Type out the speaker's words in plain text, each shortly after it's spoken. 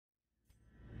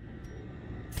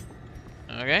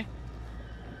Okay.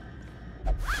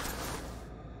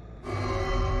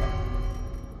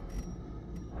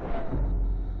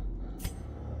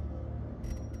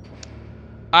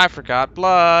 I forgot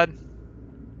blood.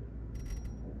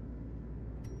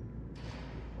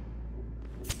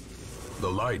 The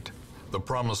light, the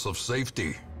promise of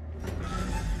safety.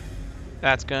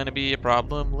 That's gonna be a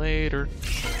problem later.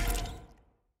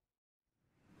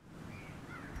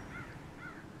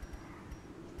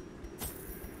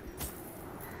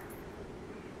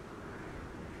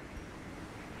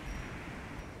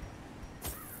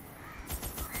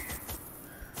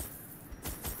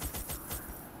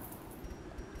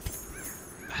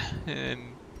 And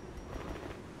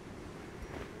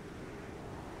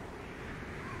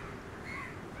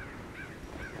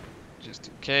just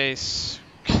in case.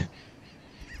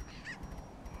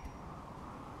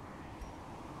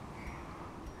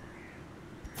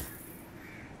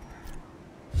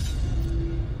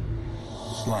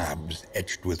 Slabs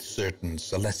etched with certain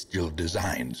celestial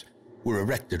designs were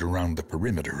erected around the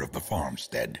perimeter of the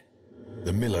farmstead.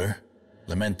 The miller,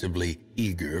 lamentably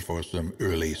eager for some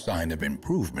early sign of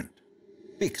improvement,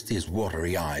 fixed his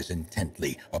watery eyes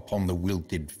intently upon the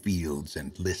wilted fields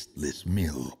and listless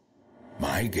mill.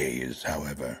 My gaze,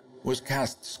 however, was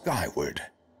cast skyward,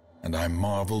 and I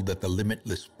marveled at the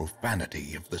limitless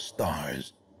profanity of the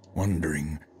stars,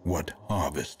 wondering what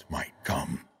harvest might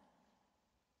come.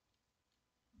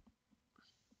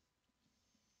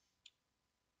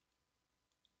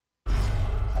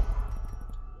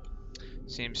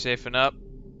 Seems safe enough.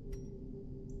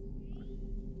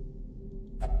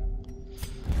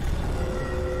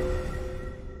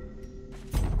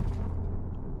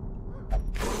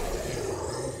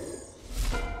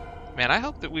 Man, I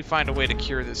hope that we find a way to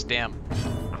cure this damn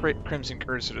Crimson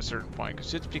Curse at a certain point,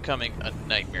 because it's becoming a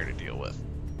nightmare to deal with.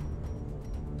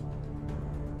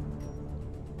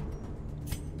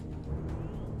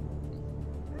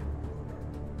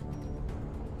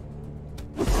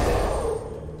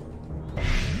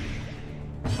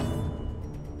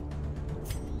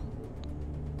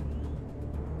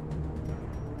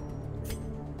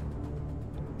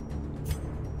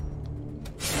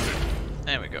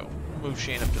 There we go. Move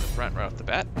Shane up to the front right off the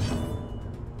bat.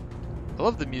 I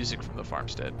love the music from the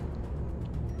farmstead.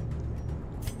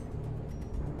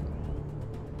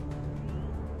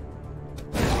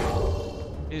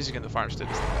 Music in the farmstead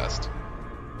is the best.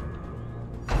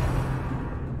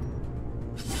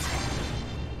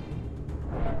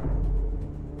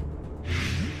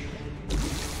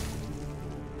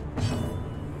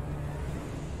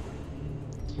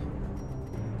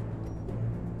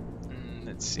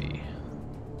 Let's see.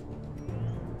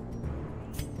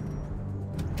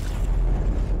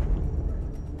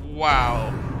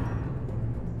 Wow.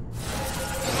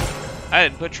 I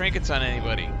didn't put trinkets on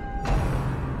anybody.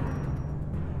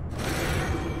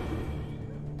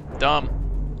 Dumb.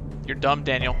 You're dumb,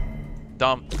 Daniel.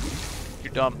 Dumb.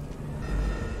 You're dumb.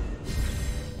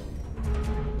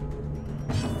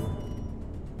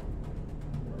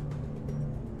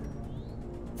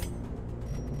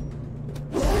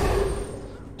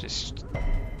 Just...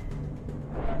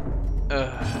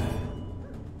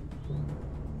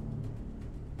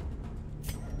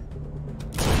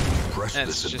 Press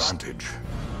That's this just- advantage.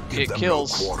 it Give them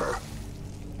kills. no quarter.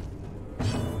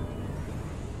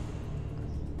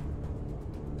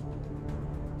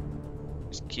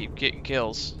 Just keep getting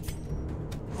kills.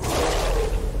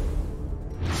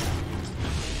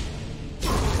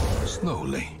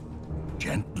 Slowly,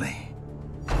 gently.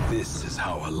 This is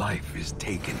how a life is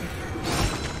taken.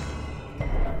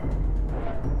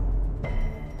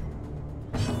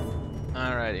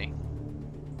 Alrighty.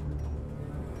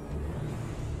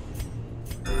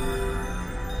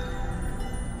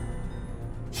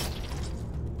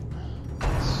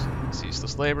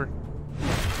 Ceaseless labor.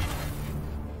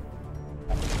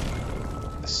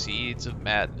 The seeds of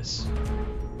madness.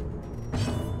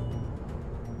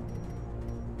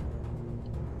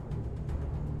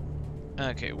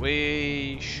 Okay,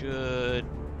 we should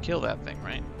kill that thing,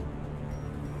 right?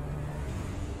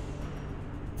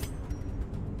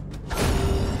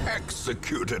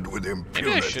 Executed with impunity.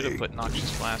 Maybe I should have put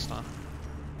Noxious Blast on.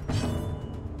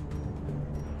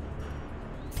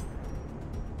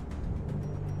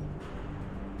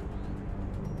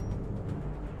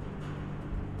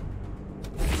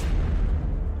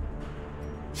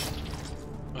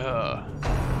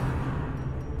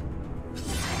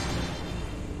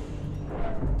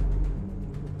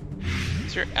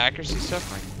 Is your accuracy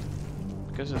suffering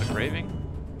because of the craving?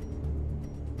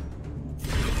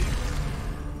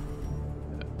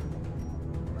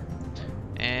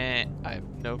 And I have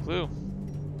no clue.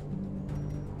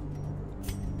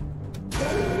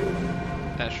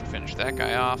 That should finish that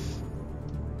guy off.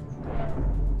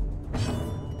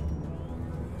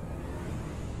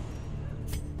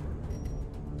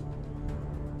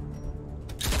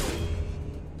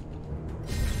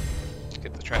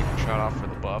 Get the tracking shot off for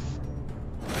the buff.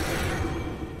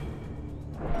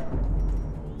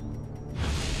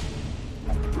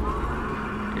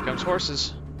 Here comes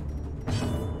horses.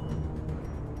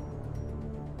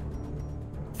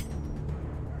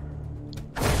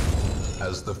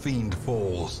 As the fiend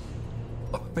falls,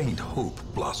 a faint hope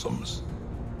blossoms.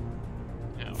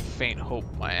 You know, faint hope,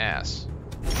 my ass.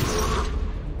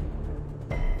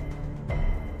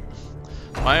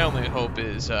 My only hope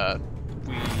is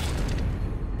we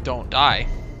don't die.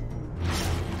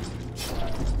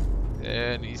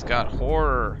 And he's got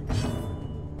horror.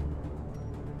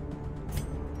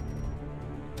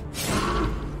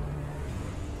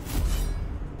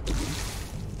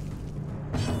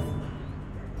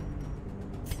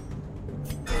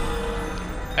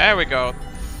 There we go.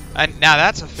 And now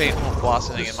that's a faint hope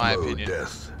blossoming in my opinion.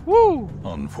 Death. Woo!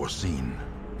 Unforeseen.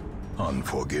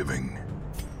 Unforgiving.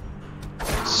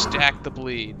 Stack the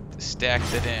bleed. Stack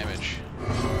the damage.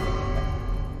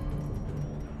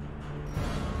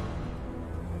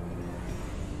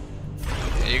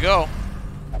 There you go.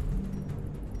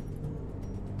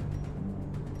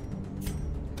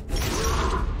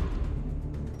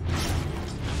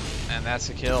 And that's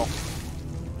a kill.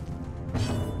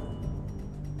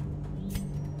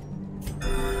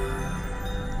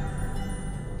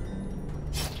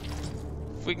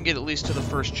 If we can get at least to the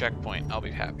first checkpoint, I'll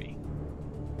be happy.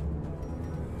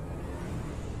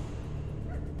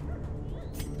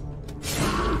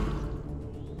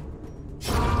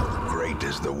 Great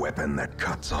is the weapon that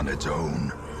cuts on its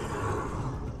own.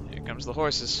 Here comes the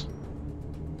horses.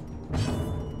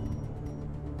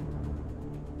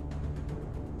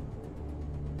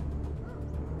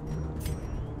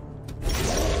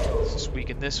 Let's just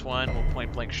weaken this one. We'll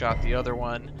point blank shot the other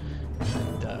one.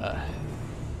 And,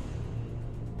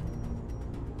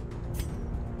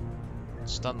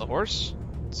 stun the horse?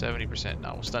 70%.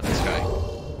 No, we'll stun this guy.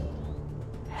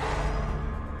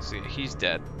 See, he's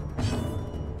dead.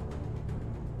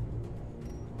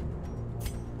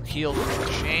 Heal the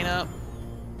chain up.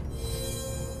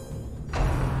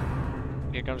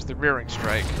 Here comes the rearing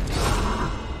strike.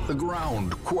 The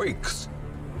ground quakes.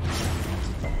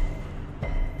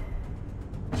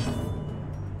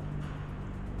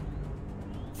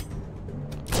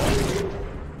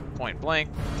 Point blank.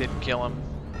 Didn't kill him.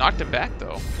 Knocked him back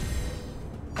though.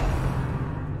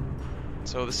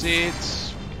 So the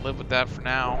seeds, we can live with that for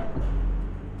now.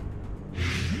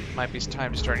 Might be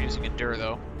time to start using Endure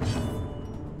though.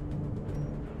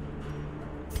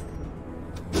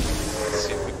 Let's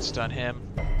see if we can stun him.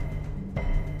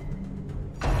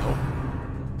 Nope.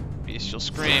 Bestial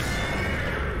Scream.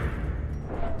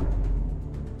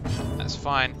 That's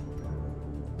fine.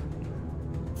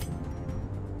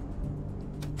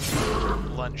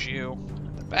 Lunge you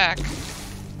at the back.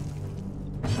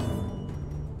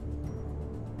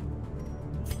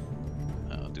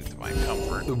 I'll do Divine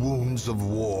Comfort. The wounds of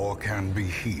war can be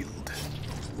healed,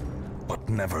 but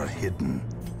never hidden.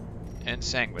 And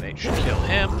Sanguinate should kill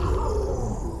him.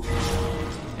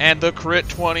 And the crit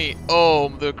 20. Oh,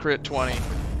 the crit 20.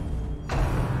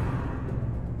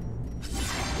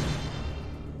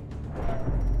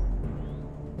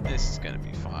 This is gonna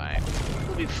be fine.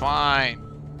 It'll be fine.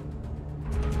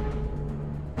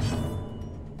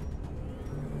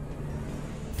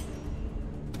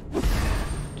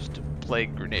 Just a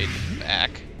plague grenade in the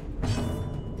back.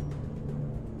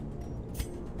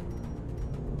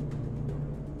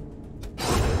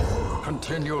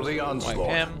 Continue the Wipe onslaught.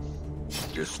 him.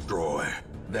 Destroy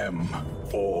them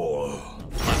all.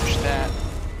 Punch that.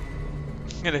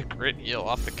 Get a crit heal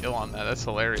off the kill on that. That's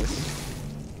hilarious.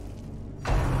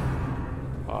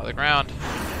 Oh, the ground.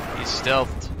 He's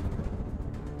stealthed.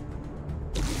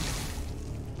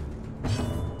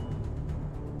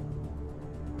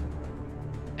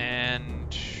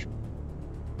 And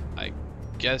I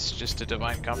guess just a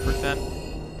Divine Comfort then.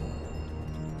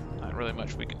 Not really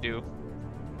much we can do.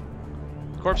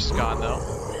 Corpse is gone though.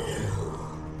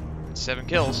 7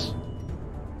 kills.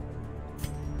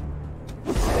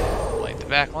 Light the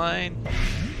back line.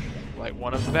 Light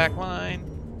one of the back line.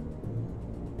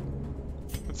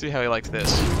 Let's see how he likes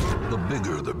this. The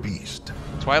bigger the beast,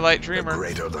 Twilight the Dreamer.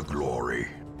 greater the glory.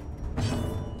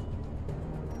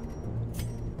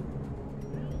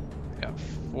 Got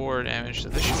 4 damage, so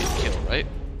this should be a kill, right?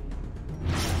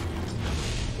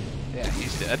 Yeah,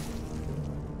 he's dead.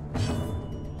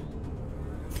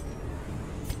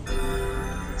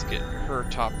 Let's get her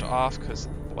topped off because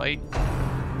of the light.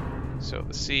 So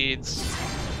the seeds.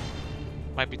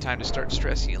 Might be time to start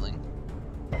stress healing.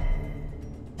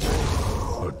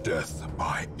 A death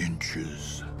by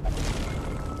inches.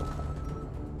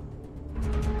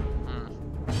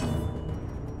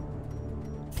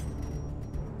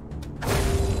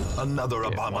 Another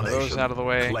Get one of abomination those out of the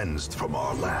way. cleansed from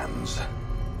our lands.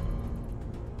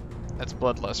 That's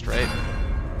Bloodlust, right?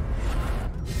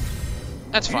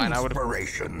 That's fine. I would have.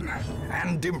 Inspiration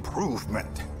and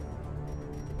improvement.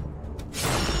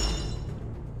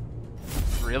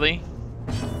 Really?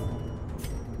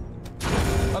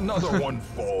 Another one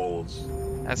falls.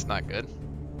 That's not good.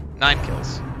 9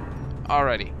 kills.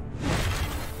 Alrighty.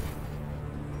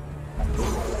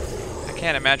 I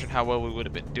can't imagine how well we would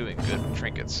have been doing good with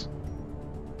trinkets.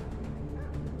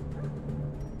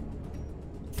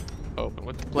 Open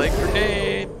with the Plague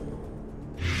Grenade.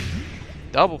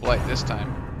 Double blight this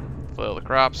time. Flail the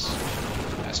crops.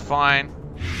 That's fine.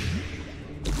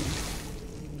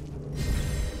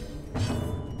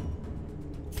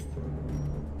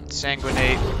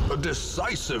 Sanguinate. A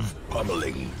decisive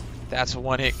pummeling. That's a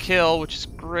one-hit kill, which is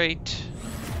great.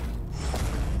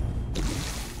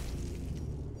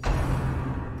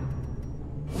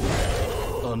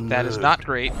 That is not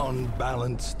great.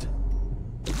 Unbalanced.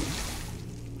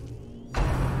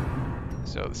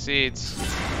 So the seeds.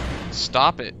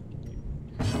 Stop it.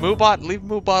 Moobot, leave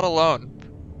Moobot alone.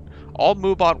 All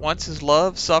Moobot wants is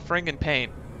love, suffering, and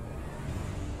pain.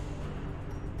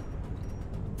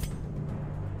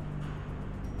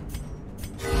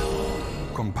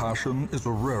 Compassion is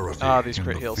a rarity These in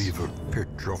crit the heals. fevered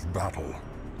pitch of battle.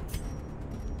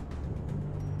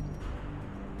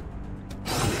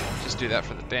 Just do that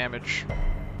for the damage.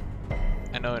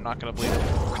 I know they're not going to bleed.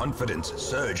 Confidence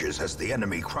surges as the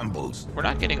enemy crumbles. We're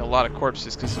not getting a lot of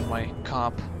corpses because of my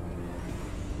comp.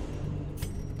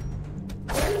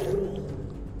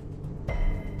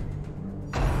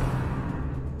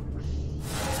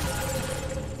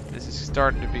 This is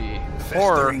starting to be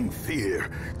horror. Festering fear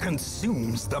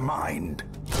consumes the mind.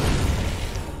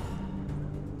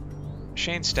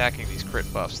 Shane's stacking these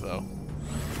crit buffs though.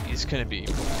 He's going to be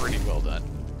pretty well done.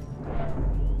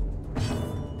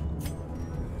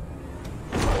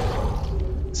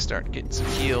 Start getting some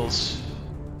heals.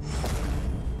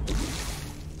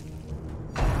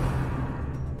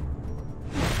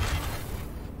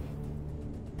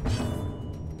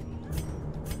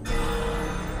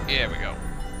 There we go.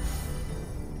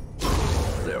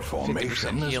 Their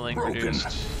formation 50% is healing broken.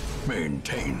 reduced.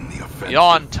 Maintain the offensive.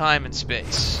 Beyond time and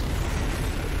space.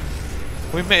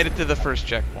 We made it to the first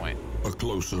checkpoint. A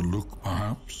closer look,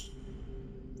 perhaps?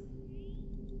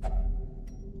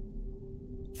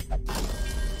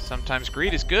 Sometimes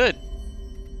greed is good.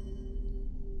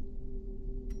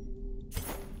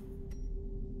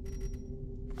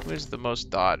 Where's the most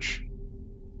dodge?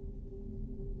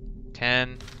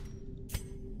 10.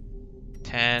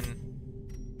 10.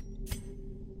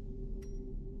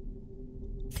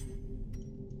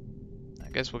 I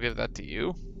guess we'll give that to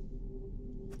you.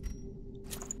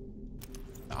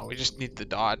 No, we just need the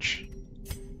dodge.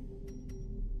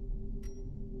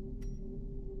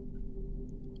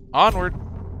 Onward.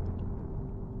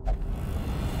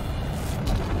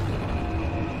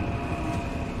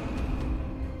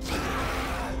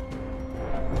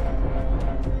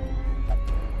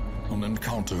 An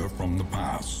encounter from the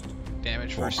past.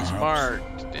 Damage Or versus perhaps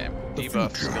Mart. Damn, the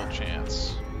debuff future. skill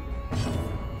chance.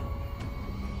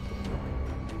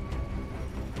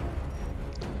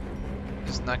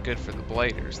 It's not good for the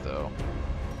bladers though.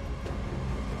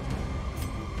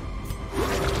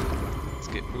 Let's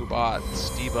get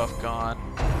Moobot's debuff gone.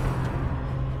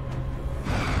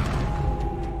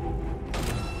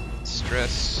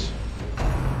 Stress.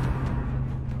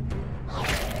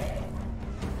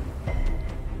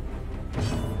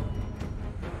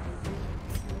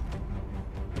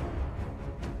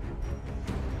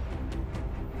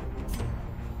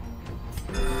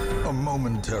 A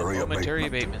momentary Momentary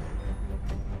abatement.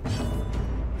 abatement.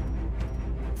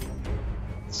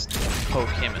 Let's poke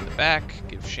him in the back,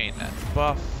 give Shane that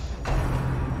buff.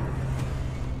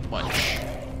 Munch.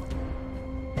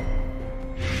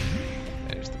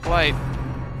 There's the blight.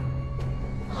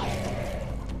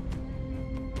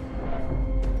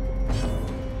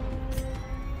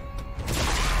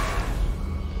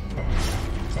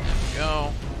 There we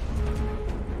go.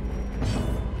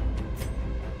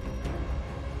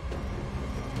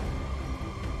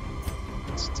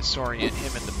 Let's disorient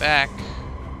him in the back.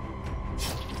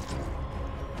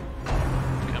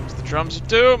 Here comes the drums of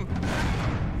doom.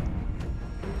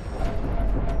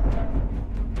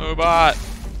 Moobot.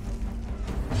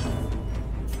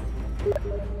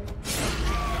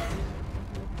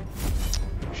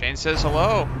 Shane says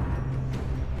hello.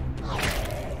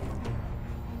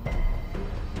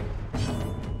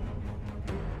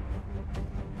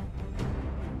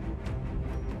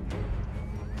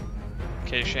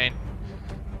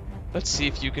 Let's see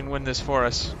if you can win this for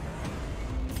us.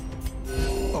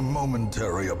 A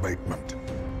momentary abatement.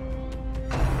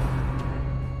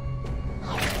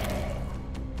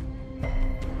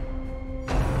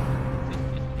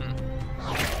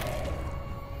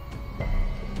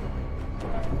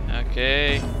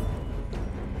 Okay.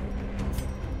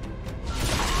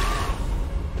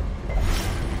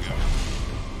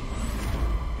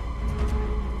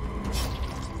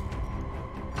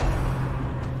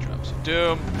 Drops of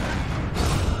doom.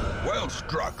 Well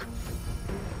struck.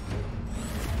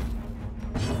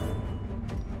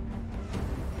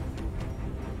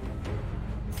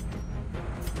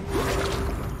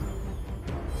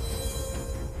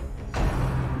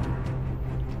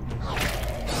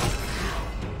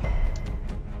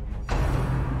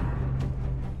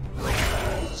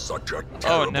 Such a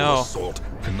terrible no. assault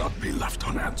cannot be left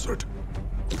unanswered.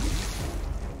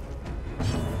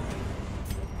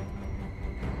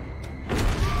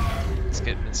 Let's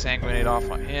get Insanguinate off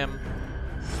on him.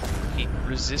 He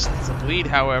resists the bleed,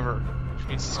 however, which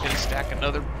means he's going to stack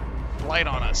another blight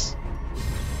on us.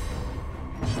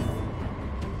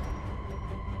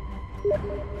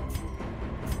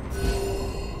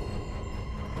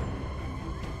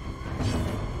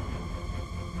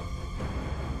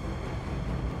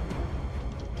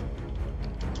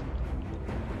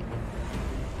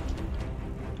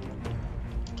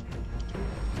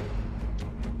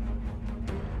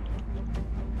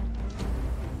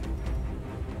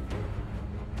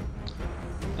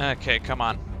 Okay, come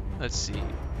on. Let's see.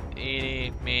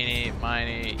 Eeny, meeny,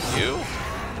 miny, you?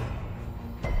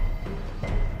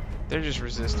 They're just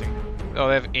resisting. Oh,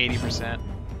 they have 80%.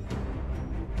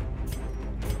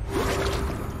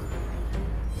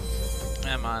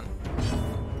 Come on.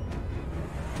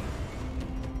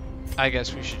 I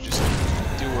guess we should just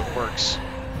do what works.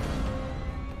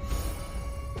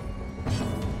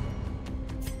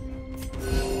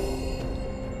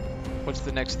 What's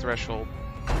the next threshold?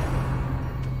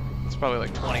 It's probably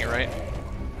like 20, right?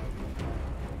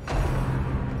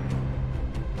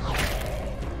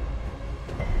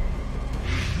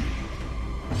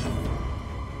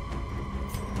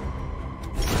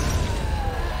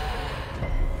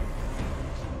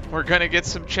 We're gonna get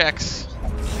some checks.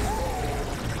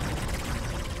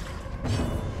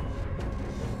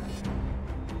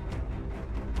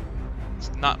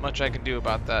 There's not much I can do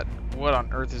about that. What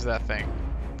on earth is that thing?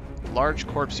 Large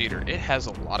corpse eater. It has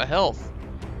a lot of health.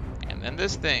 And then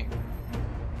this thing.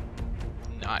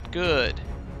 Not good.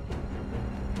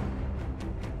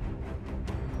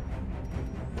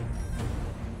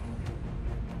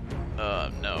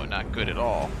 No, not good at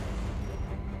all.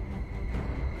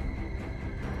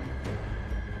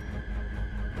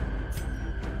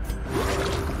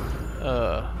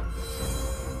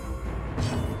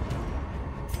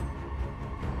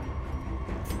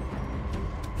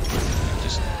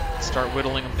 Just start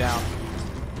whittling them down.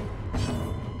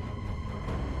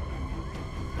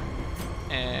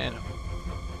 And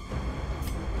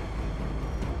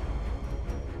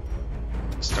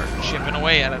start chipping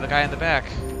away out of the guy in the back.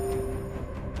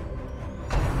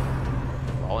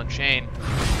 Ball and chain.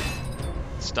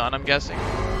 Stun, I'm guessing.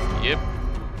 Yep.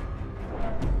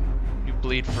 You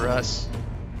bleed for us.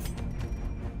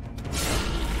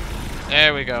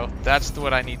 There we go. That's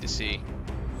what I need to see.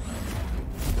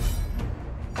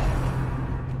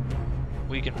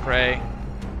 We can pray.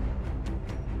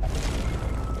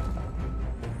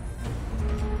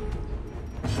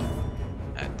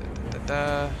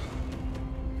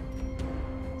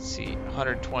 Let's see,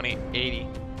 120, 80.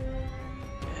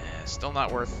 Still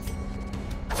not worth.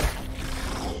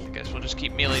 I guess we'll just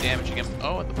keep melee damaging him.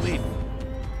 Oh, and the bleed.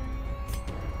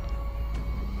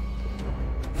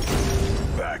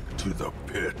 Back to the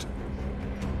pit.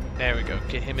 There we go.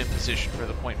 Get him in position for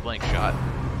the point blank shot.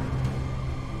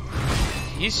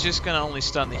 He's just gonna only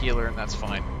stun the healer, and that's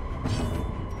fine.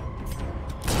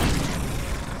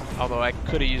 Although I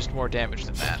could have used more damage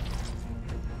than that.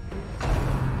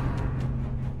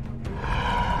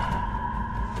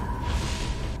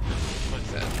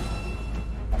 What's that?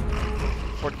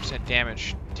 40%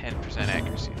 damage, 10%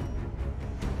 accuracy.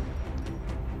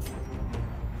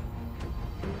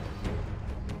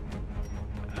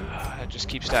 Just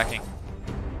keep stacking.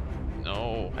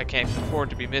 No, I can't afford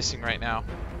to be missing right now.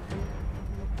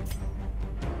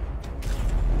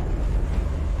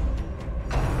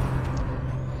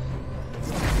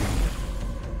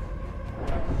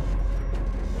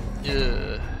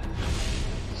 Ugh.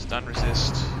 Stun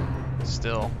resist.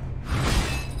 Still.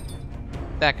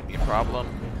 That could be a problem.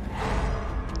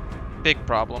 Big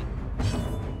problem.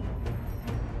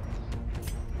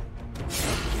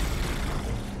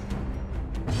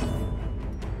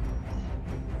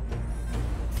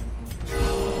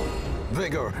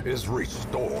 vigor is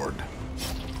restored.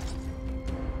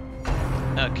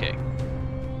 Okay.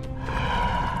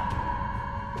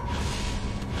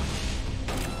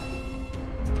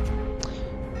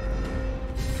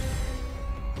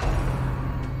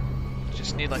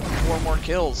 Just need like 4 more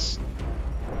kills.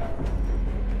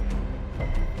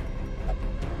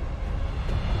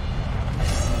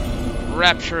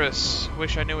 Rapturous.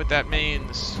 Wish I knew what that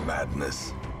means.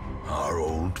 Madness, our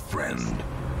old friend.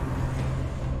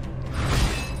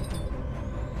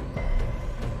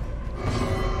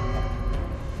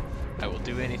 I will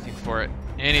do anything for it.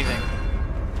 Anything.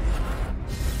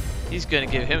 He's gonna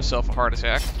give himself a heart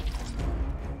attack.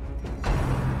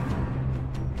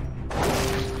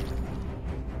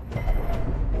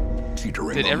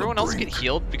 Teetering Did on everyone the else get brink,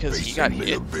 healed because he got facing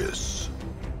the hit? abyss.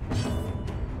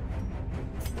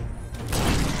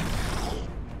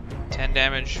 10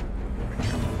 damage.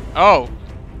 Oh!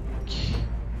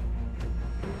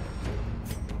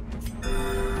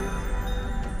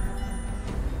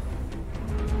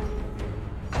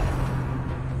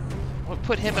 What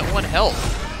put him at 1 health?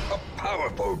 A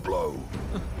powerful blow.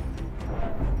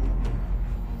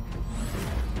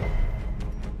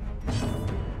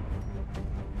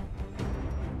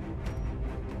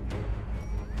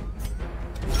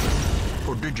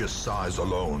 Prodigious size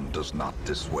alone does not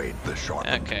dissuade the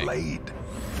sharpened Okay. blade.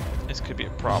 This could be a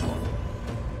problem.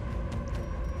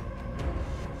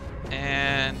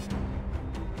 And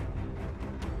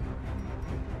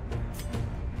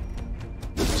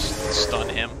stun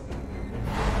him.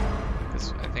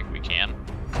 Because I think we can.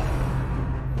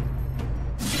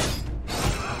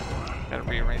 Gotta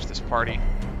rearrange this party.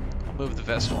 I'll move the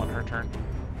Vestal on her turn.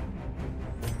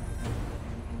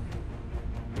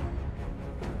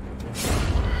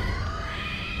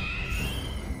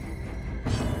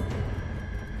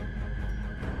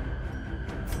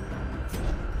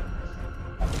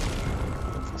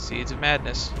 Seeds of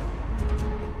Madness.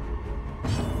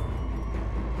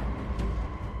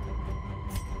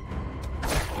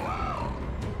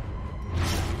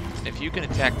 If you can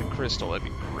attack the crystal, that'd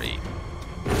be great.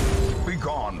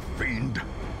 Begone, fiend.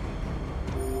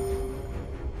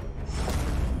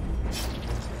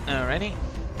 Alrighty.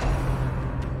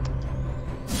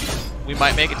 We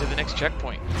might make it to the next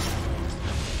checkpoint.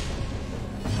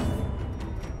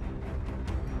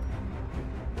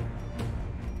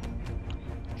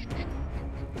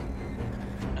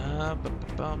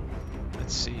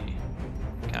 Let's see.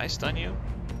 Can I stun you?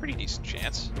 Pretty decent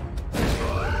chance.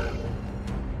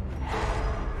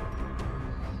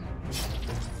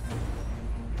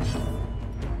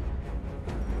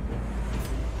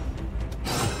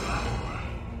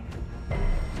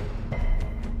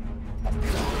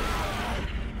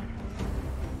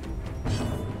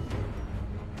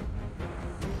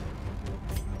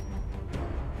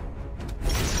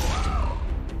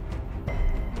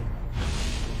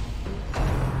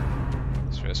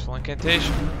 Stressful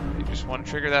incantation. You just want to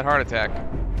trigger that heart attack.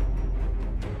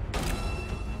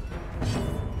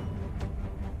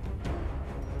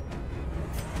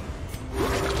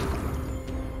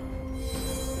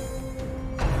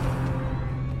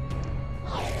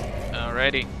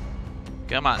 Alrighty.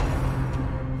 Come on.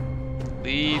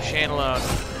 Leave Shane alone.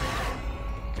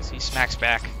 Because he smacks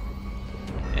back.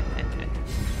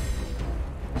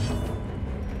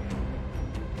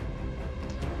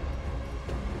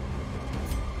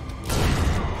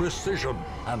 Precision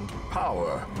and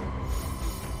power.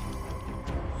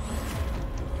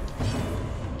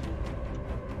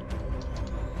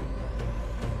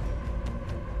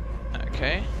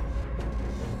 Okay.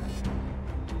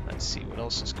 Let's see what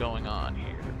else is going on here.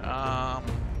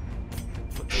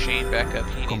 Put Shane back up.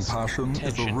 He needs Compassion is a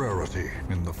attention. rarity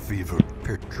in the fevered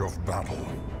pitch of battle.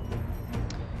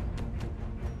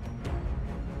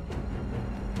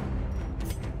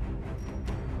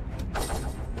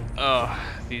 Ugh,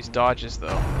 these dodges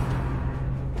though.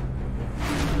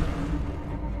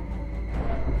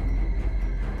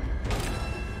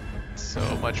 So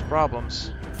much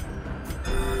problems.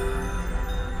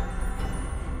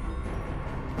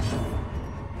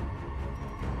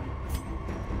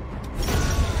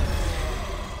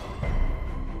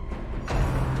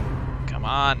 Come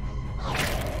on.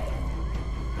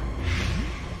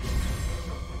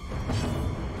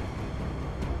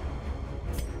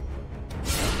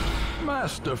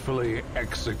 Masterfully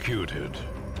executed.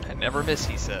 I never miss,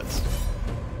 he says.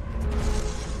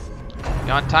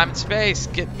 Beyond time and space,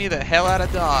 get me the hell out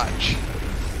of Dodge.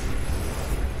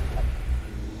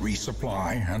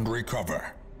 Resupply and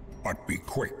recover, but be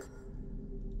quick.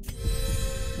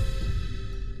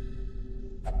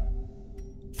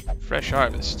 Fresh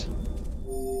harvest.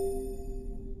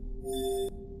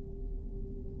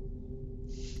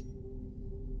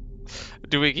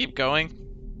 Do we keep going?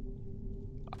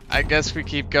 I guess we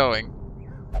keep going.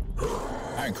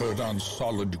 Anchored on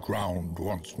solid ground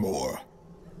once more.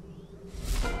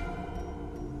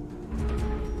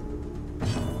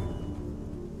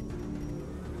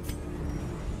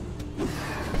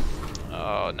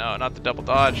 Oh no, not the double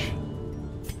dodge.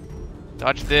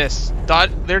 Dodge this.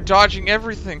 They're dodging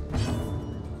everything.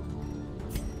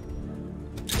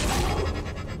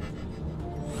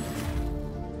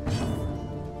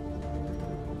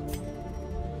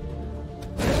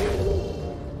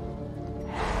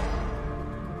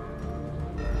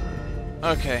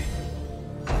 Okay.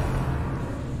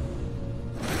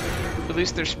 At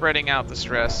least they're spreading out the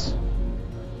stress.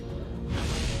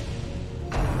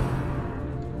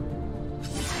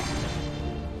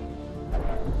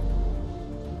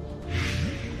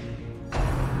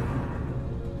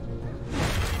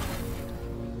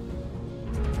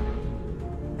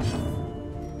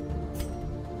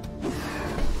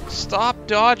 Stop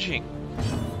dodging.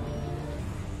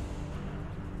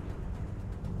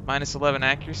 Minus 11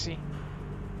 accuracy.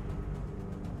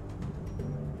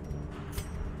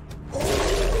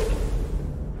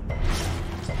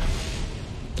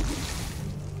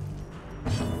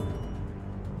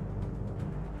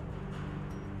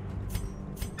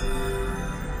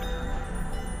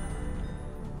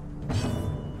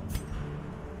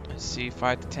 Let's see,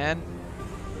 5 to 10.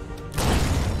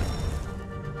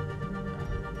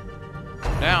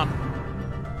 Down.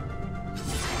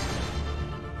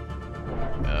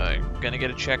 Gonna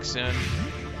get a check soon.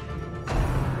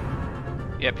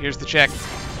 Yep, here's the check.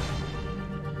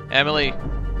 Emily,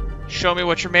 show me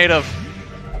what you're made of.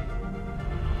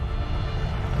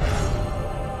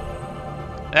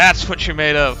 That's what you're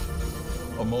made of.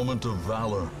 A moment of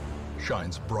valor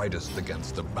shines brightest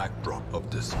against a backdrop of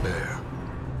despair.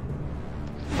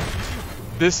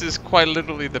 This is quite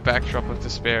literally the backdrop of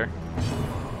despair.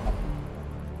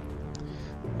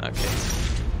 Okay.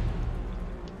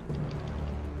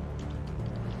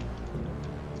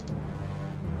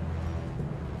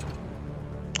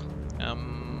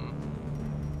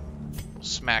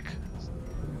 Smack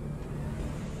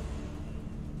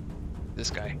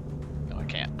this guy. No, I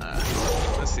can't.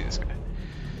 Let's see this guy.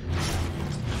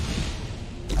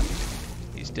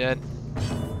 He's dead.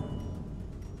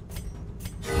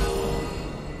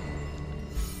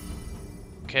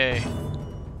 Okay.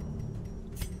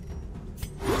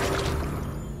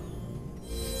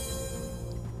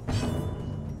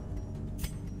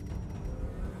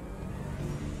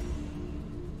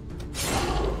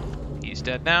 He's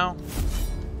dead now.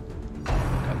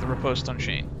 Got the riposte on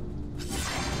Shane.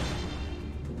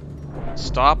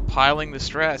 Stop piling the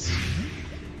stress.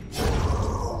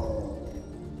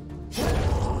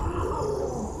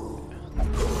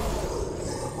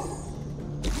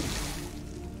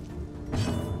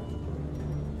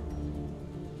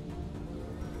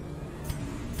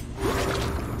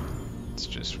 Let's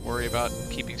just worry about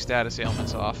keeping status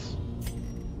ailments off.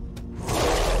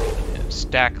 And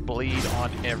stack bleed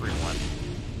on everyone.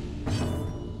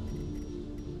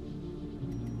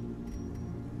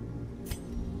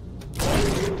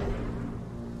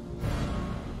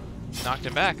 Knocked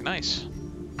him back, nice.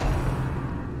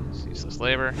 Ceaseless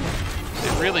labor.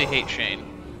 They really hate Shane.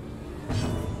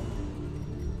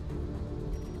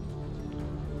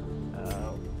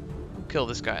 Kill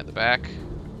this guy in the back.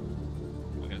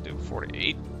 We're gonna do 4 to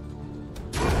 8.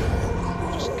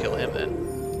 Just kill him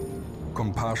then.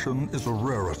 Compassion is a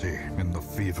rarity in the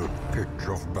fevered pitch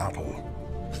of battle.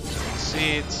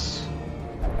 Seeds.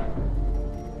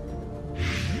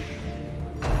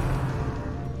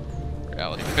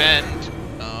 Reality bend.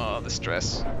 Oh, the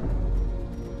stress.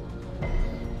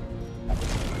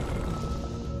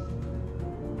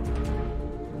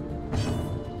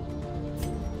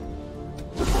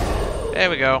 There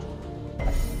we go.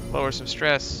 Lower some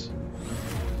stress.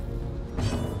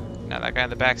 Now that guy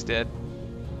in the back's dead.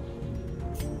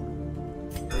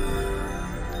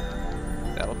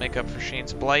 That'll make up for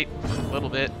Shane's blight for a little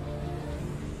bit.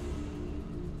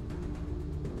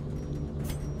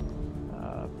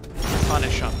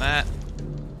 Punish on that.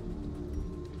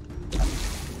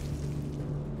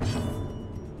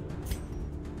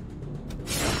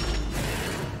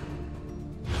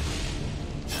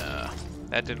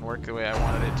 That didn't work the way I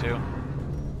wanted it to.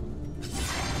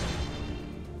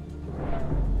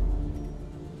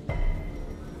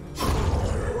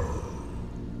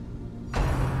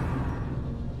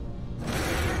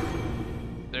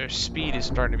 Their speed is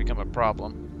starting to become a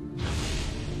problem.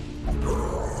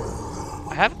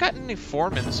 I haven't gotten any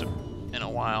foremans in a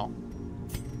while.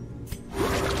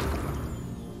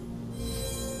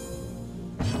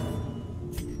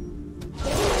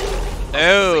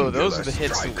 Oh, go. Those are the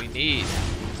hits Singular that we need.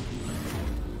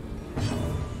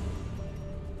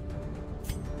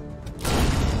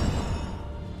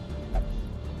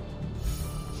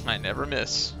 I never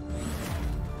miss.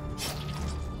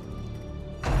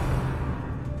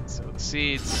 So the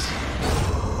seeds.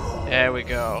 There we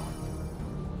go.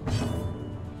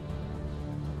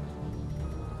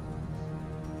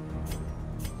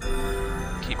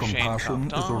 Keep Shane Compassion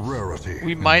topped is a off. rarity.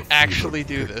 We in might the actually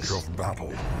fevered do pitch this. of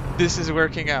battle. This is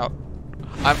working out.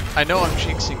 I know I'm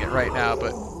jinxing it right now,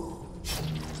 but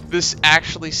this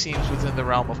actually seems within the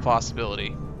realm of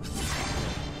possibility.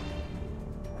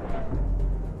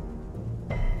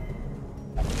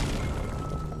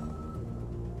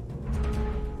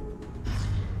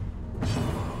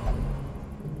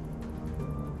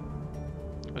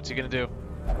 What's he gonna do?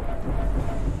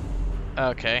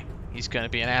 Okay, he's gonna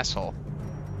be an asshole.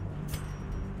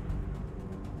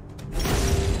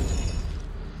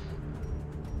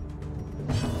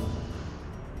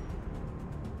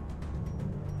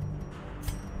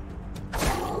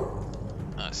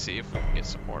 Let's see if we can get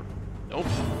some more. Nope.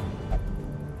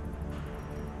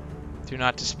 Do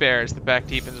not despair as the back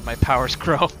deepens and my powers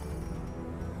grow.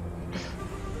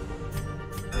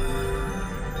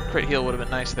 Crit heal would have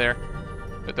been nice there.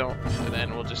 But don't. And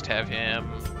then we'll just have him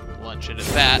lunge into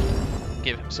that,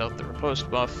 give himself the riposte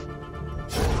buff.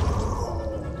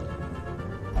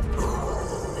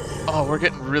 Oh, we're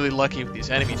getting really lucky with these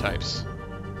enemy types.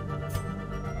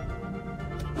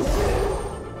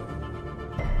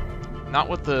 Not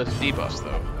with the debuffs,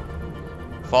 though.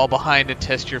 Fall behind and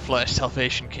test your flesh.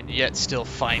 Salvation can yet still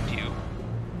find you.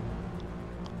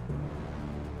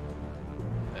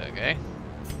 Okay.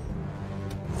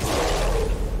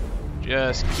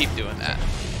 Just keep doing that.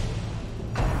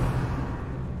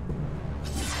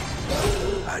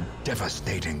 A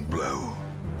devastating blow.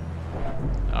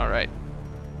 Alright.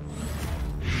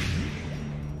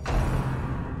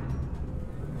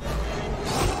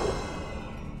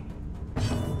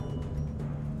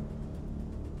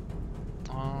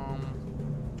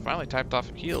 Finally typed off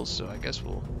heals, so I guess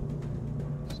we'll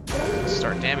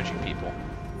start damaging people.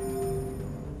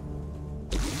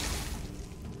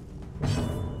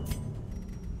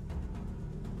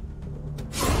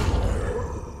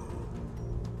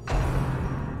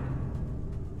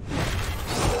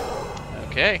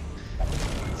 Okay,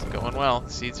 it's going well.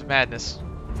 Seeds of Madness.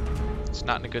 It's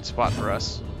not in a good spot for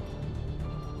us.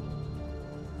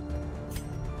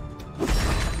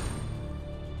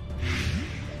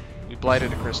 We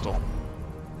blighted a crystal.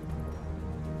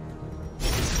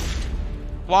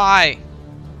 Why?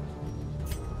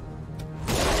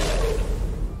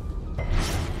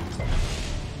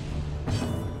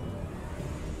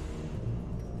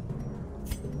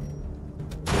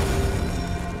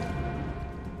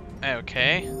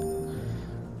 Okay.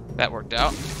 That worked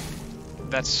out.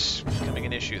 That's becoming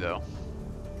an issue, though.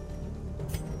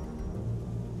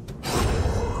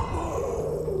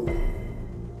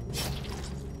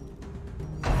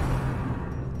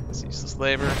 Ceaseless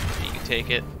labor. You can take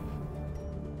it.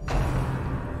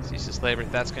 Ceaseless labor.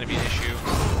 That's going to be an issue.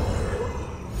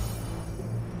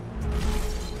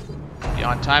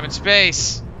 Beyond time and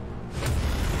space.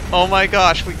 Oh my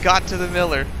gosh, we got to the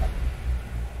Miller.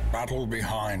 Battle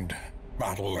behind,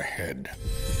 battle ahead.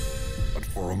 But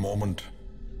for a moment,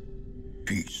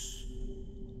 peace.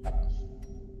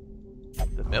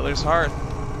 The Miller's hard.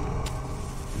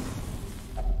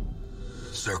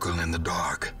 Circle in the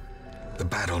dark. The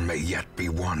battle may yet be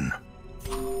won.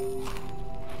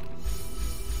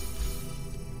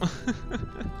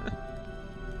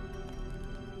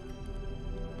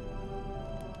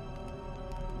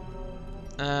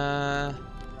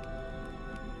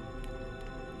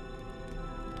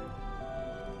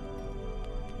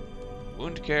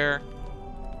 Wound care.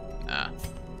 Nah.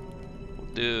 We'll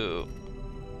do.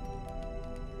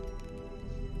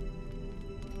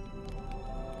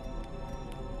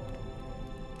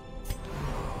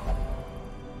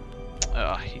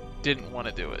 He didn't want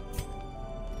to do it.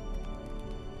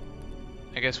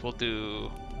 I guess we'll do.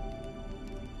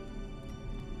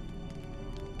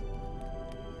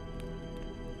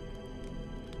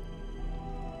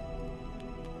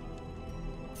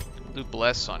 We'll do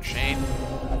Bless on Shane.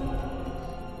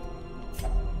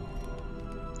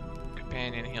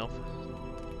 Companion heal.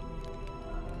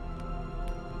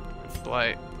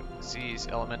 Blight, disease,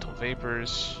 elemental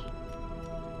vapors.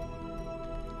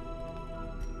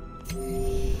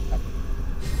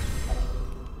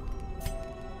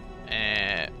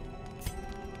 And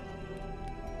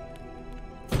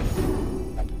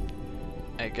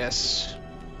I guess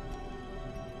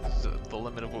the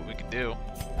limit of what we can do.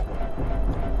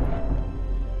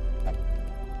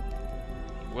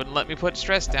 Wouldn't let me put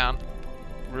stress down.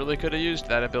 Really could have used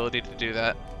that ability to do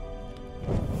that.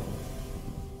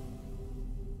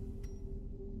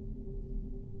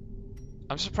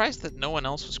 I'm surprised that no one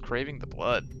else was craving the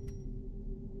blood.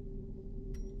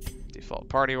 Default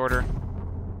party order.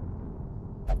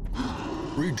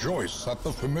 Rejoice at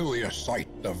the familiar sight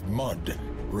of mud,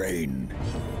 rain,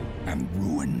 and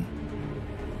ruin.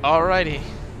 Alrighty.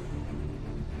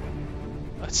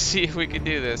 Let's see if we can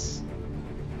do this.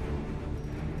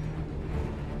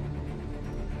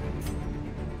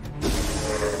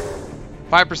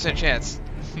 %5 chance.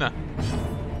 No.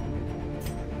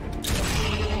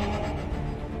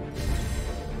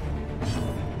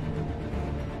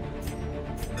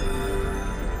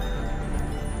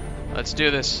 Let's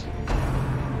do this.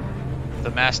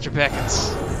 The master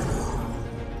beckons.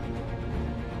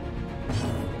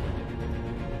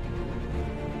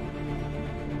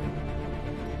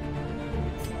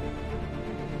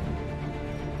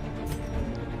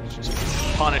 Just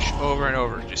punish over and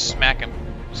over. Just smack him.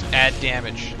 Just add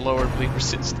damage. Lower bleed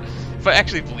resist. If I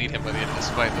actually bleed him by the end of this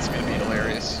fight, that's going to be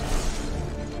hilarious.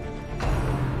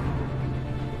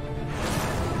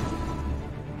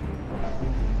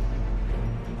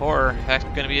 Horror, that's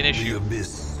going to be an issue. The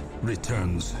abyss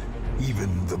returns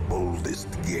even the boldest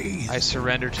gaze. I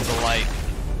surrender to the light.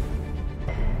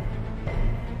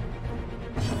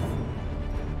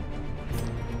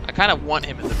 I kind of want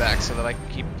him in the back so that I can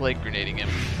keep blade grenading him.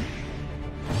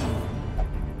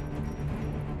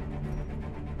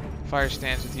 Fire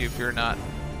stands with you, fear not.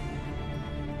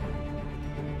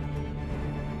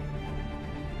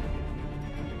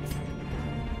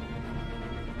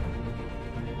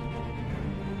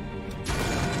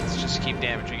 Let's just keep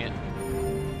damaging it.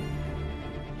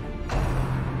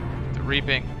 The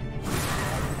Reaping.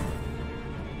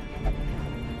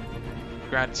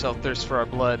 Ground itself thirsts for our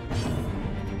blood.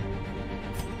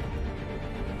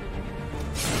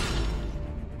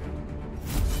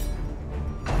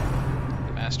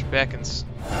 Beckons.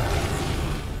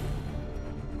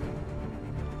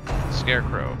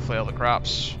 Scarecrow, flail the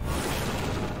crops.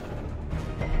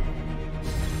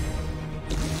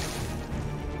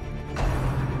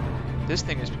 This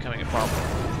thing is becoming a problem.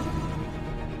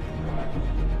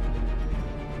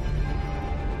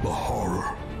 The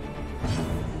horror.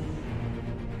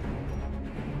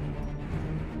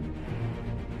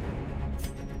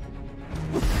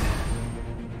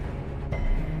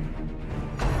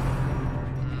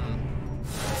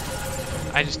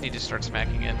 I just need to start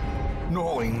smacking it.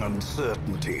 Gnawing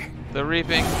uncertainty. The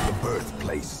Reaping. The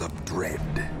birthplace of dread.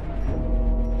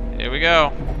 Here we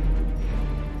go.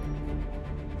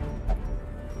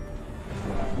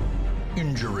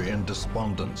 Injury and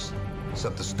despondence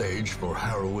set the stage for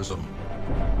heroism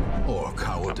or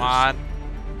cowardice. Come on.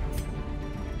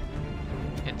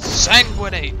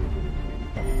 Insanguinate.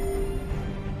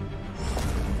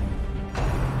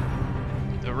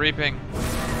 The Reaping.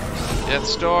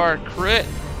 Death's Door, crit.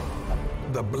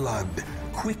 The blood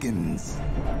quickens.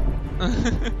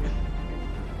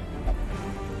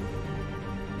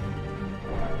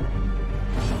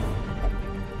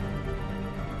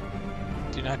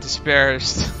 Do not despair.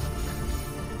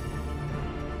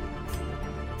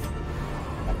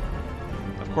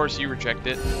 Of course you reject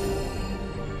it.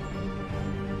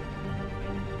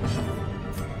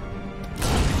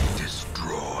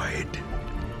 Destroyed.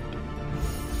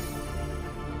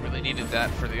 Really needed that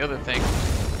for the other thing.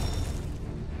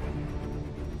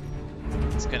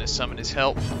 It's gonna summon his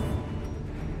help.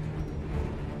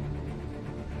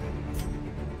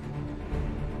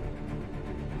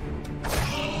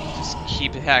 Just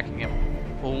keep hacking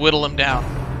him. We'll whittle him down.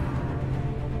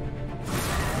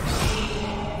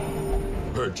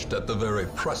 Perched at the very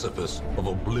precipice of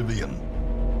oblivion.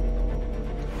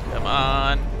 Come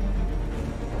on.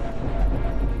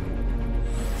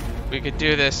 We could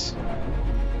do this.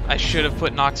 I should have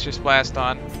put Noxious Blast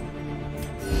on.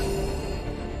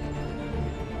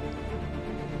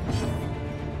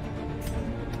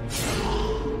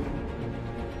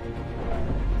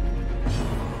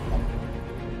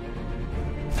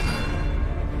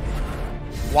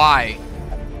 Why?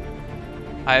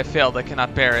 I have failed. I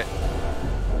cannot bear it.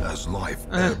 As life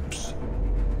ebbs,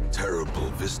 terrible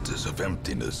vistas of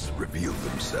emptiness reveal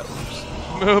themselves.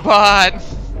 Move on.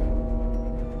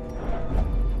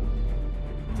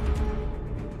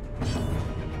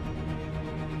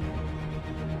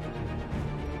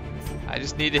 I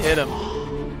just need to hit him.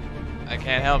 I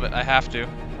can't help it. I have to.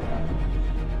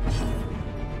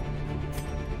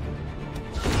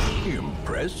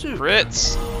 Impressive.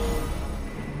 Crits.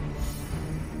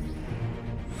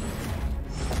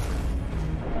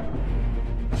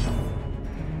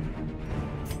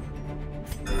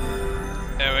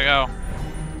 There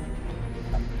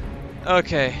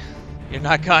Okay, you're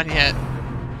not gone yet.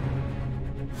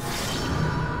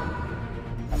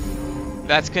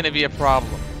 That's gonna be a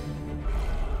problem.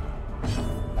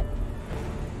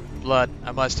 Blood,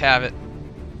 I must have it.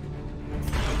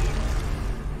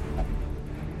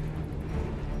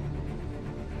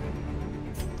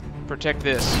 Protect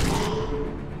this.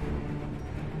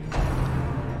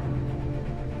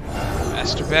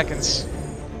 Master beckons.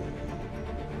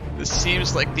 This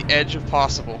seems like the edge of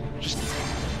possible. Just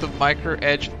the micro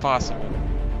edge of possible.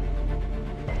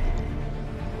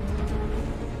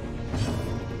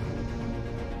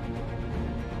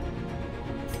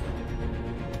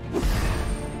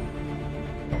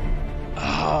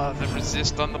 Ah, the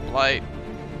resist on the blight.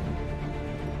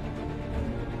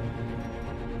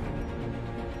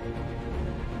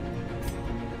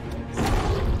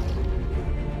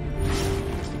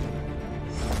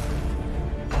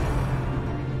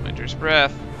 Winter's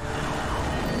breath.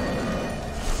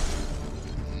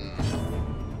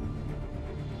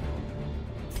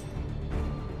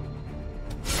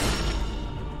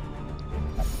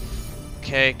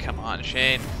 Okay, come on,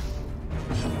 Shane.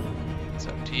 It's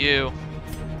up to you.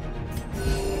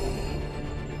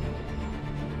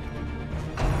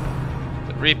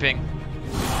 But reaping.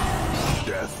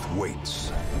 Death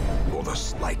waits for the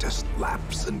slightest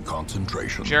lapse in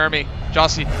concentration. Jeremy,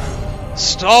 Jossie,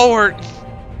 stalwart.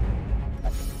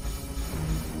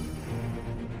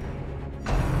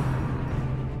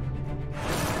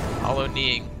 Hollow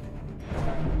kneeing.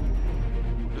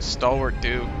 What does stalwart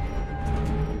do?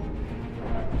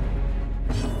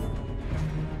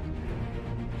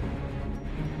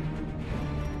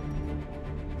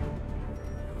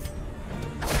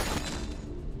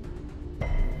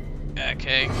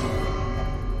 Okay.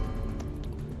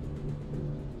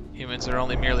 Humans are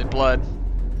only merely blood.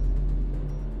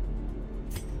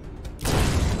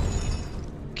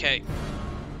 Okay.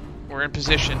 We're in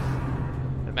position.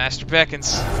 The Master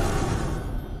beckons.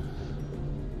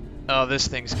 Oh, this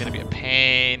thing's gonna be a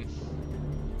pain.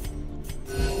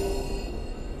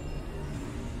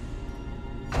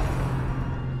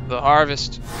 The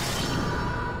harvest.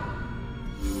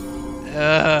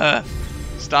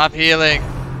 Stop healing.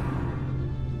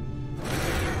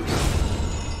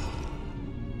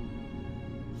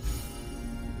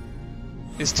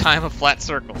 Is time a flat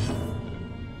circle?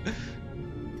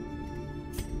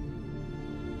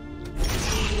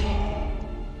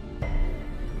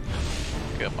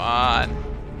 Come on.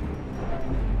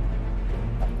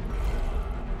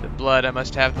 The blood, I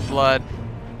must have the blood.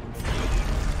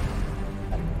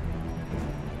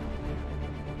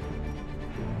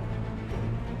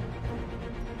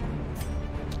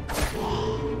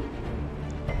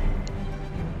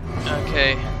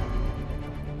 Okay.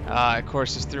 Ah, it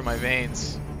courses through my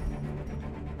veins.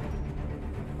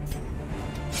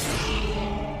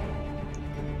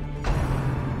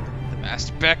 The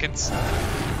Master beckons.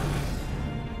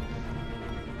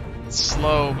 It's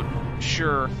slow, but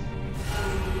sure.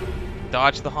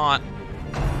 Dodge the haunt.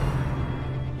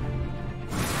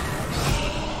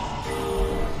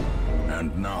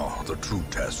 And now the true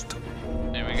test.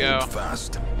 There we go. Hold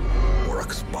fast or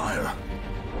expire.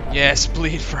 Yes,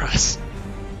 bleed for us.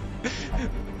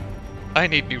 I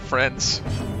need new friends.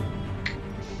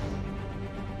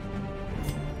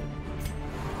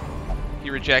 He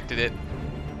rejected it.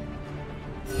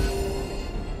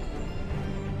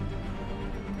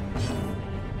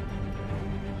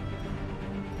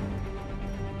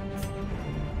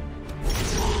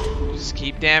 Just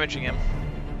keep damaging him.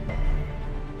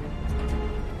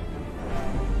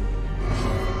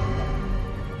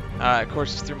 It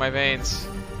courses through my veins.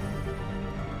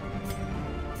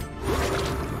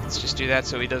 Let's just do that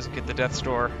so he doesn't get the death's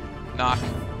door knock.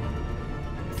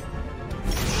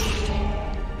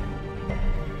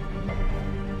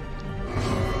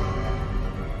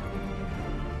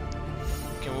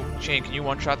 Shane, can you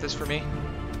one-shot this for me?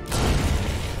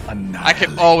 I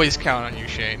can always count on you,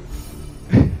 Shane.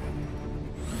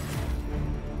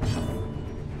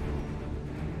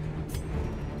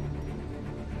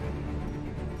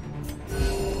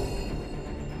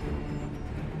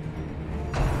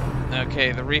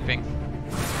 Okay, the reaping.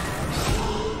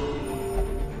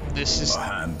 This is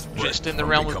just in the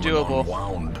realm of doable.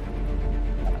 Unwound.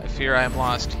 I fear I am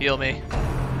lost. Heal me.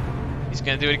 He's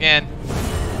gonna do it again.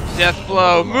 Death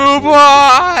blow. Move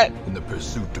on! In the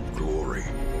pursuit of glory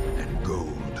and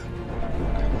gold.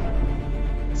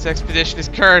 This expedition is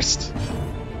cursed.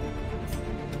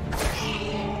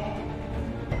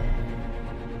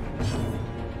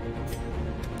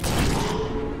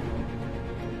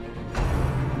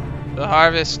 The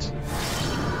harvest.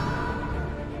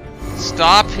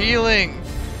 Stop healing.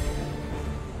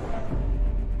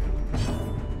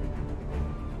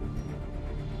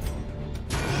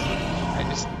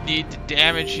 need to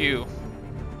damage you.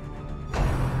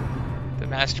 The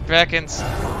Master beckons.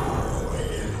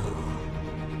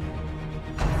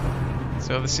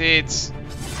 So the seeds.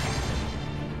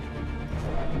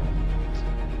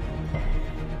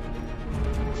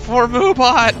 For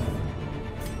Moobot!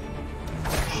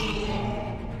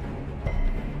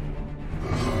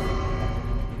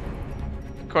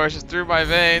 Of course, it's through my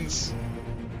veins.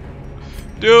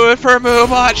 Do it for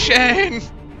Moobot, Shane!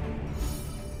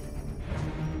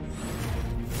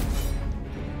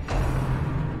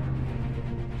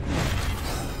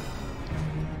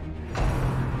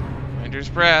 Winter's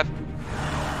breath.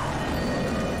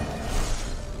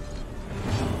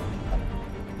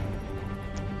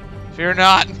 Fear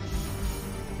not.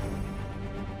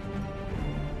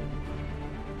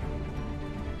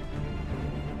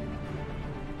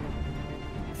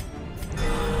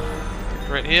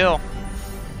 Crit heal.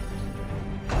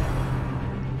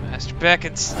 Master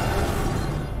beckons.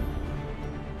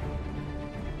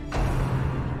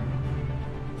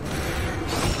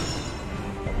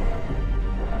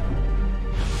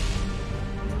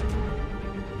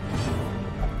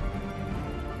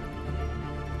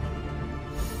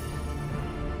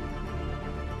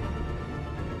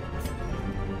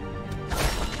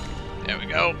 There we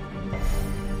go.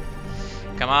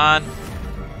 Come on.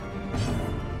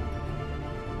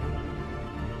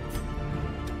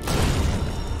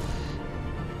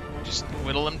 Just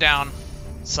whittle them down.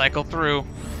 Cycle through.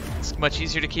 It's much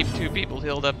easier to keep 2 people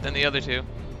healed up than the other 2.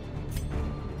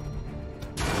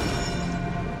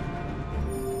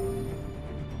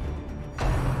 The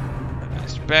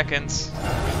Master beckons.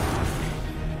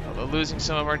 Although losing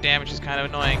some of our damage is kind of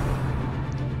annoying.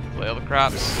 Flail the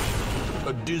crops.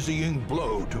 A dizzying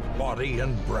blow to body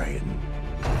and brain.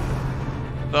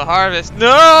 The harvest.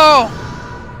 No!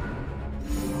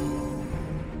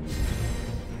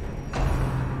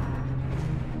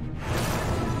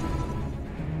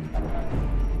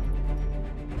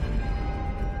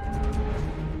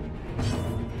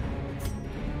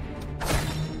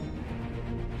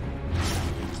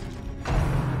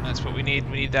 That's what we need.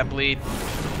 We need that bleed.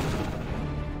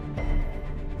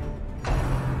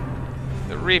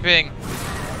 The reaping.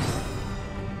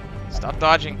 Stop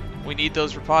dodging. We need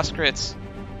those riposte crits.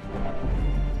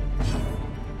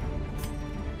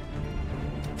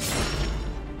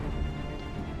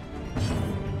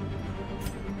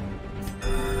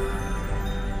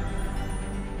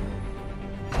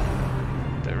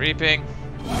 The reaping.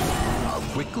 How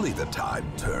quickly the tide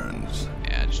turns.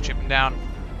 Yeah, just chip him down.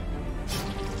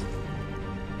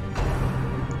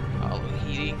 All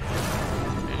heating.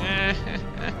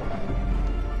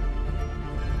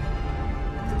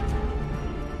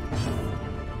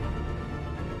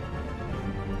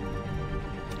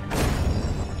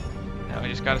 Now we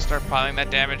just gotta start piling that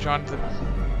damage onto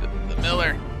the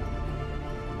miller.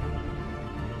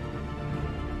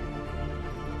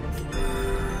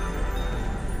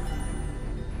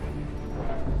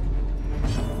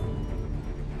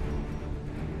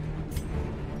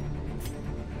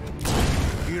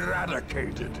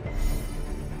 Eradicated.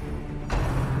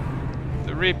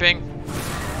 The reaping.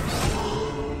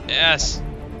 Yes.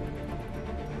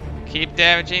 Keep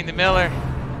damaging the miller.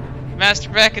 Master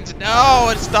beckons. No,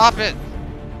 and stop it.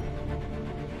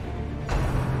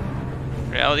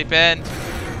 Reality bend.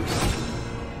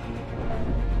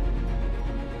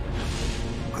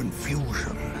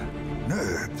 Confusion,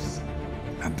 nerves,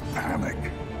 and panic.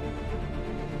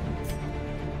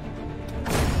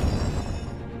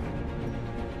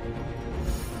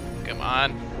 Come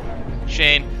on.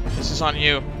 Shane, this is on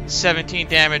you. 17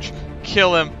 damage.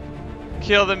 Kill him.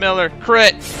 Kill the miller.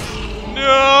 Crit.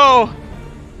 No!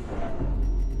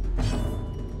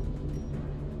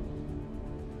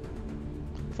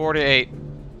 Four to 8.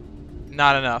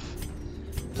 Not enough.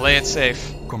 Play it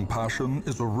safe. Compassion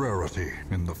is a rarity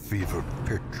in the fevered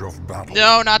pitch of battle.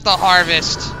 No, not the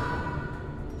harvest.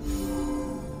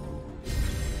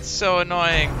 It's so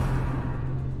annoying.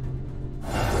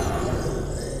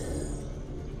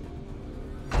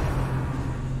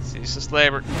 Ceaseless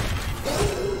labor.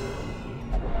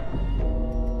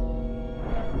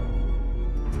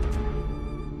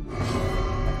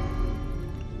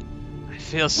 I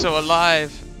feel so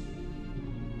alive.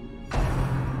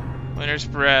 Winter's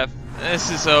breath. This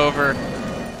is over.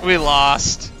 We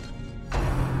lost.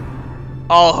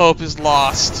 All hope is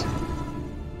lost.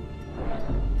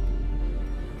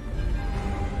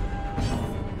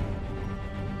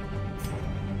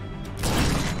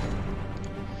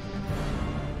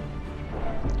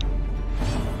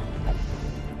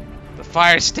 The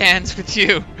fire stands with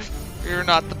you. Fear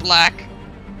not the black.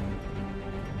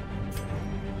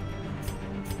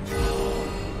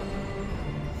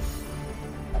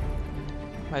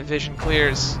 My vision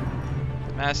clears.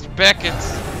 The master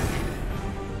beckons.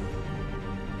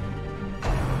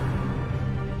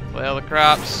 Flail the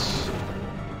crops.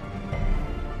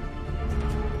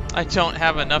 I don't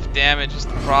have enough damage is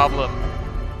the problem.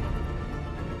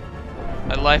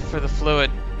 My life for the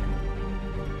fluid.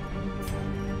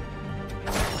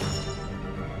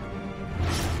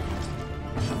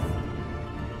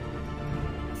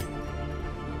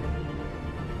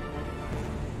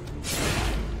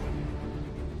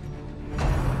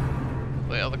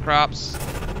 Flail the crops.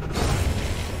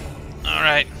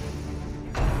 Alright.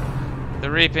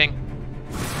 The reaping.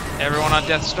 Everyone on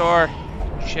death's door.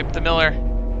 Ship the miller.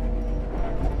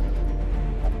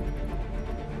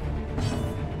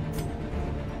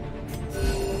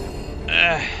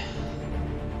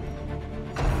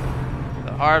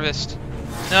 The harvest.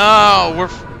 No,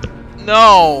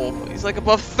 no. He's like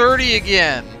above 30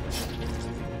 again.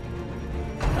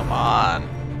 Come on.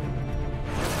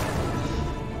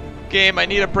 Game, I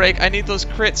need a break. I need those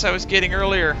crits I was getting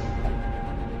earlier.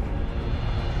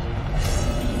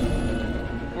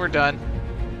 We're done.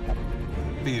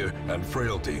 Fear and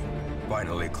frailty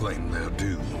finally claim their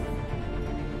due.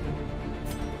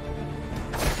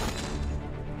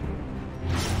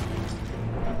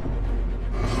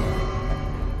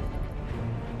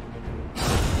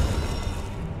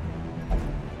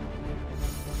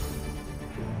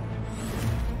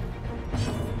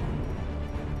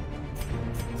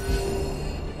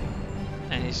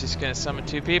 And he's just gonna summon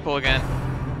 2 people again.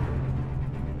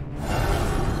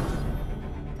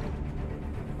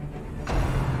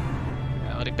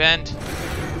 Reality bend.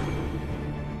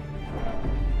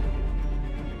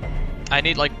 I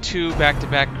need like 2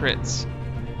 back-to-back crits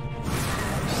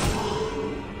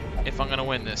if I'm gonna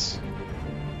win this.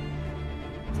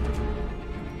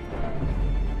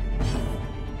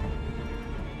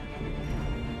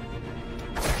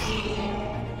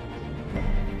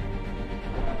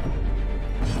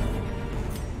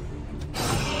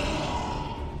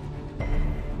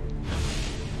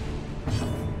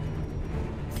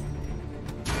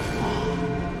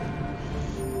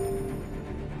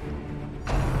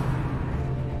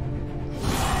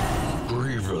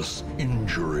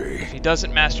 Injury. If he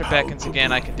doesn't master beckons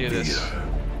again, I can do this.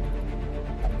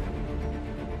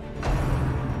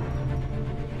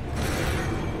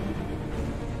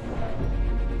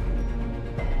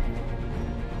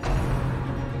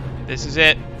 This is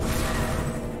it.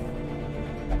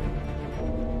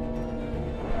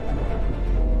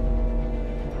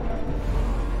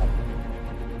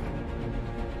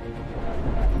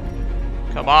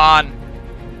 Come on.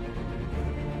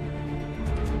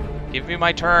 Give me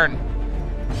my turn.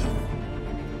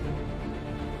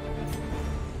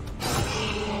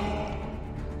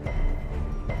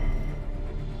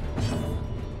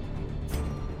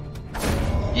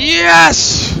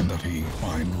 Yes! And that he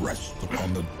find rest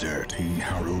upon the dirt he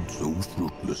harrowed so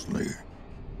fruitlessly.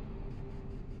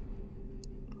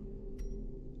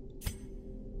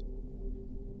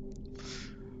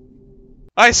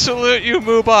 I salute you,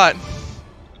 Moobot.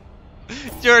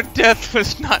 Your death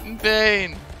was not in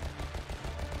vain.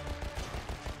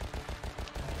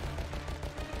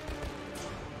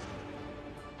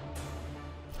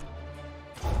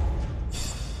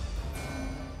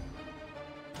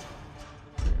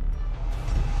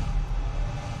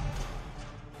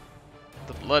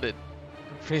 The blooded,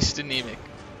 raised anemic,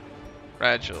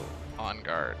 fragile, on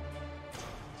guard.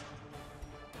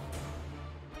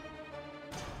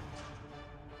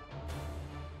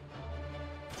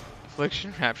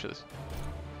 Affliction raptures.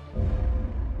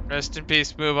 Rest in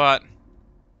peace, Moobot.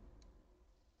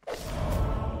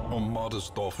 A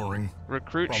modest offering.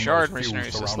 Recruit from shard those few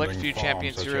mercenaries. A select few surrounding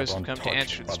champions farms heroes as have yet come to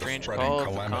answer untouched the by strange spreading call of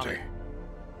the calamity. comet.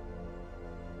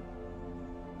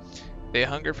 They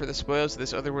hunger for the spoils of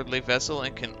this otherworldly vessel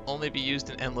and can only be used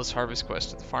in endless harvest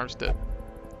quests at the farmstead.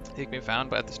 They can be found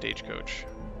by the stagecoach.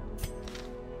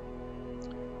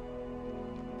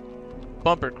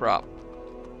 Bumper crop.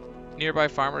 Nearby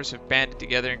farmers have banded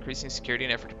together, increasing security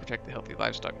in an effort to protect the healthy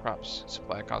livestock crops.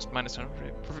 Supply cost -1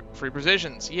 free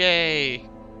precisions. Yay!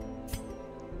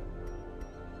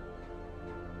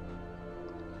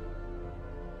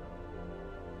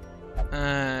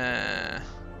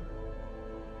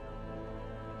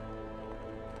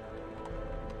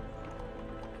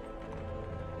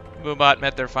 Moobot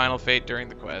met their final fate during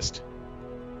the quest.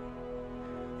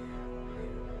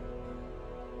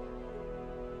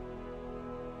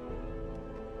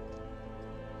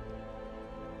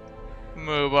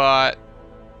 Moobot.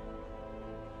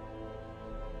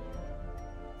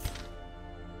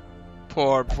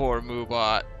 Poor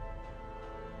Moobot.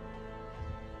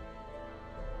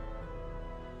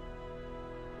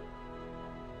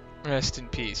 Rest in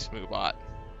peace, Moobot.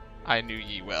 I knew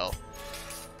ye well.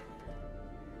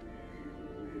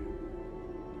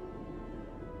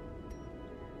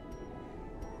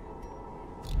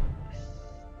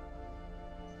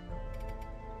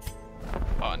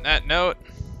 On that note,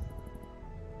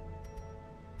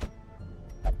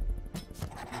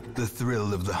 The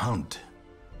thrill of the hunt.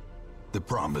 The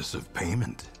promise of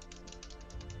payment.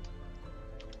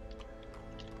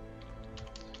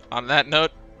 on that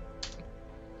note,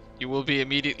 you will be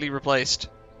immediately replaced,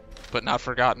 but not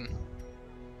forgotten.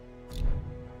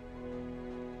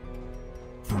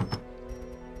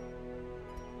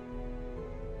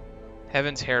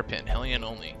 Heaven's Hairpin, Hellion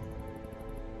only.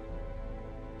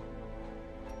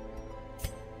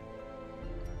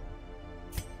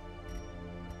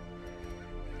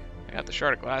 I got the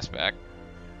Shard of Glass back.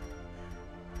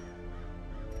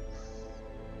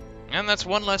 And that's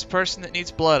one less person that needs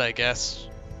blood, I guess.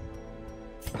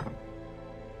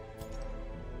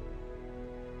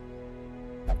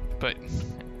 But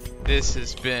this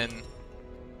has been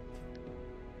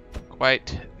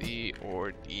quite the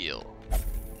ordeal.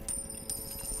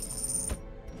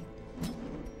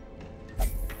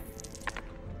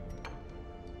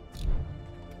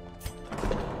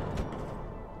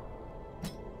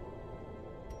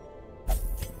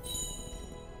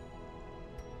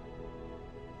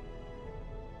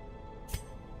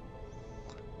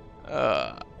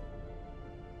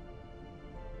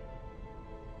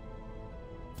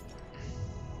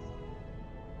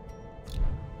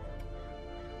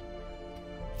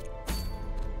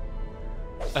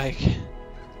 Like,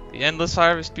 the endless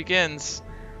harvest begins.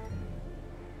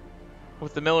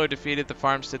 With the miller defeated, the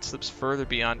farmstead slips further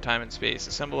beyond time and space.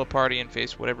 Assemble a party and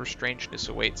face whatever strangeness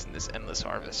awaits in this endless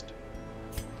harvest.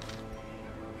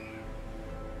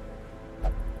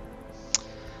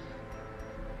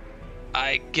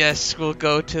 I guess we'll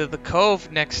go to the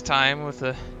Cove next time with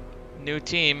a new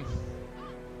team.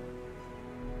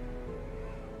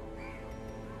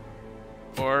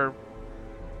 Or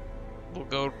we'll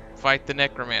go fight the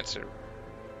Necromancer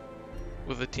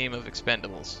with a team of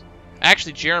expendables.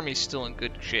 Actually, Jeremy's still in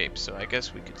good shape, so I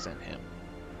guess we could send him.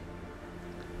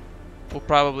 We'll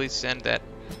probably send that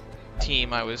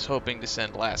team I was hoping to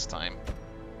send last time.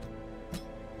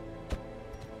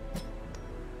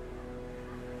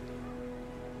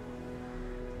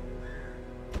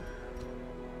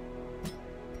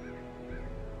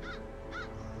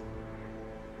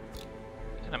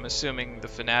 And I'm assuming the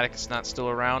Fanatic is not still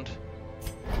around,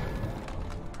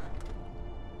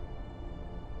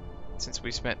 since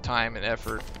we spent time and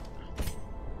effort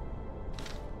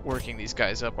working these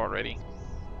guys up already.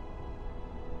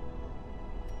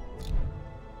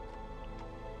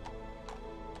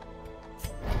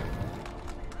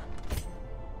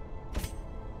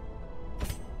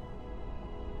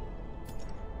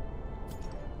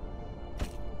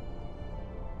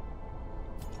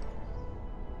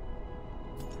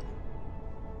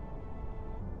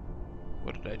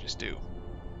 What did I just do?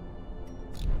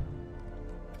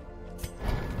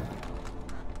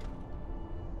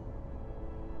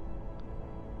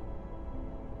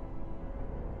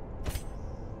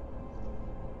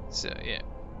 So yeah,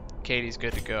 Katie's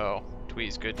good to go,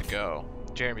 Twee's good to go,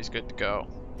 Jeremy's good to go,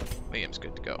 Liam's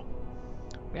good to go.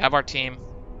 We have our team.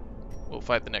 We'll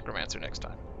fight the Necromancer next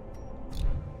time.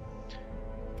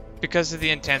 Because of the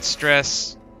intense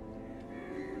stress,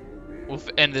 we'll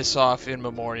end this off in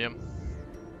memoriam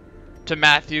to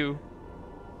Matthew,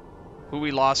 who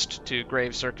we lost to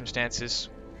grave circumstances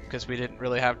because we didn't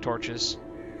really have torches.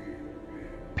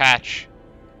 Patch,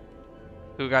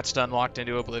 who got stun locked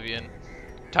into oblivion.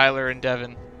 Tyler and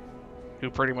Devin, who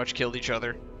pretty much killed each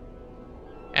other.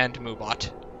 And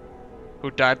Moobot, who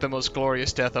died the most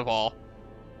glorious death of all,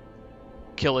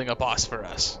 killing a boss for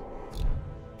us.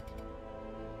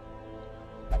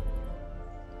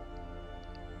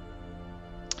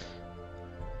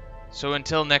 So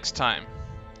until next time,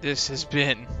 this has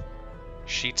been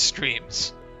Sheet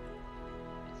Streams.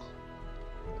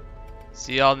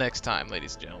 See y'all next time,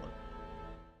 ladies and gentlemen.